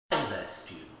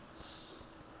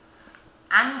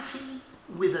Ante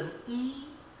with an E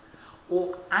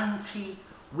or ante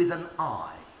with an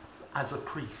I as a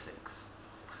prefix?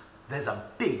 There's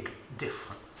a big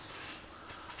difference.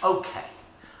 Okay,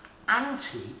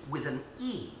 ante with an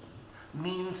E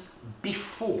means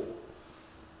before.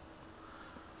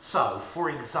 So, for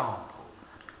example,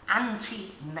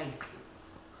 antenatal.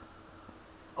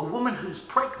 A woman who's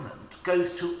pregnant goes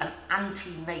to an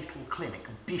antenatal clinic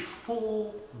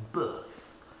before birth.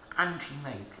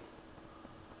 Antenatal.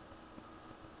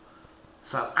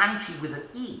 So, ante with an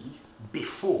E,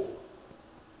 before.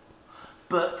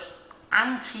 But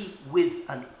ante with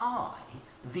an I,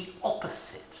 the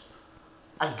opposite,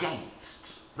 against,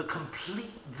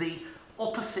 the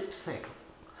opposite thing.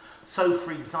 So,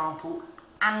 for example,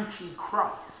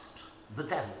 Antichrist, the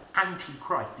devil.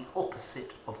 Antichrist, the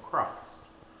opposite of Christ.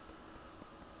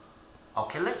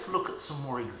 Okay, let's look at some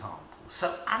more examples.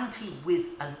 So, ante with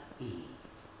an E.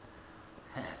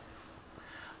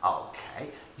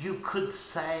 Okay, you could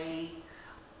say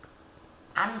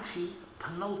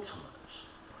antepenultimate.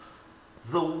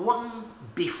 The one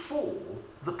before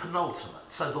the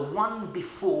penultimate. So the one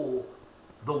before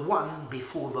the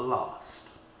last.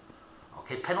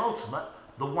 Okay, penultimate,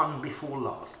 the one before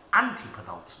last.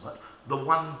 Antepenultimate, the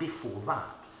one before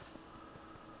that.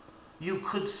 You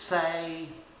could say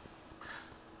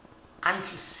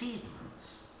antecedents,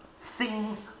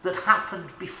 things that happened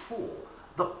before,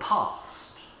 the past.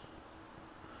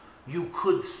 You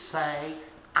could say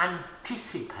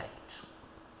anticipate.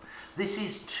 This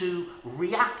is to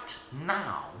react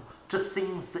now to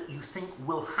things that you think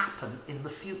will happen in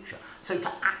the future. So to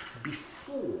act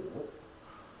before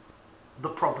the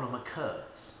problem occurs.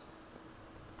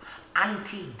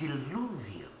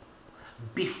 Antediluvian,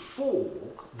 before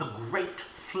the great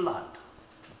flood,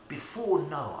 before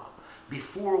Noah,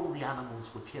 before all the animals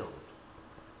were killed.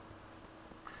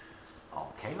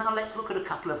 Okay, now let's look at a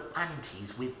couple of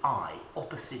antes with I,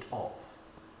 opposite of.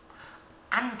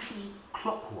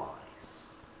 Anti-clockwise.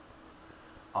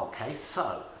 Okay,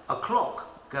 so a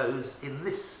clock goes in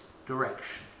this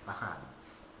direction, the hands.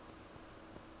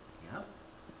 Yeah?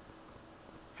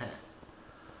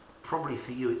 Probably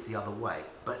for you it's the other way,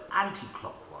 but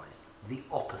anti-clockwise, the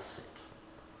opposite.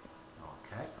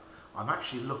 Okay? I'm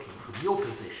actually looking from your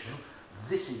position,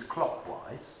 this is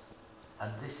clockwise,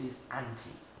 and this is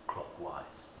anti-clockwise.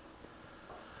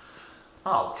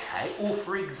 Okay, or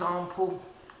for example,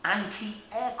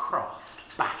 anti-aircraft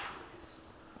batteries.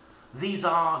 These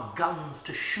are guns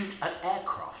to shoot at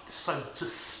aircraft, so to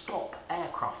stop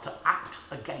aircraft, to act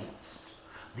against,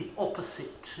 the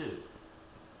opposite to.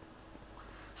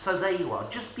 So there you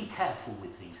are, just be careful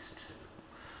with these two.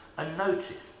 And notice,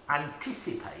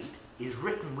 anticipate is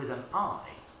written with an I,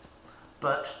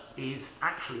 but is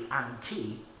actually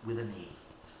ante with an E.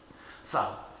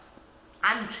 So,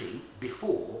 ante,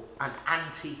 before, and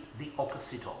ante, the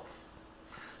opposite of.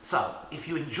 So, if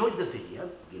you enjoyed the video,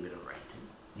 give it a rating.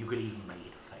 You could even make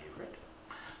it a favourite.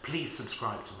 Please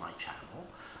subscribe to my channel,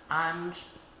 and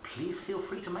please feel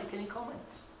free to make any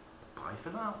comments. Bye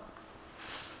for now.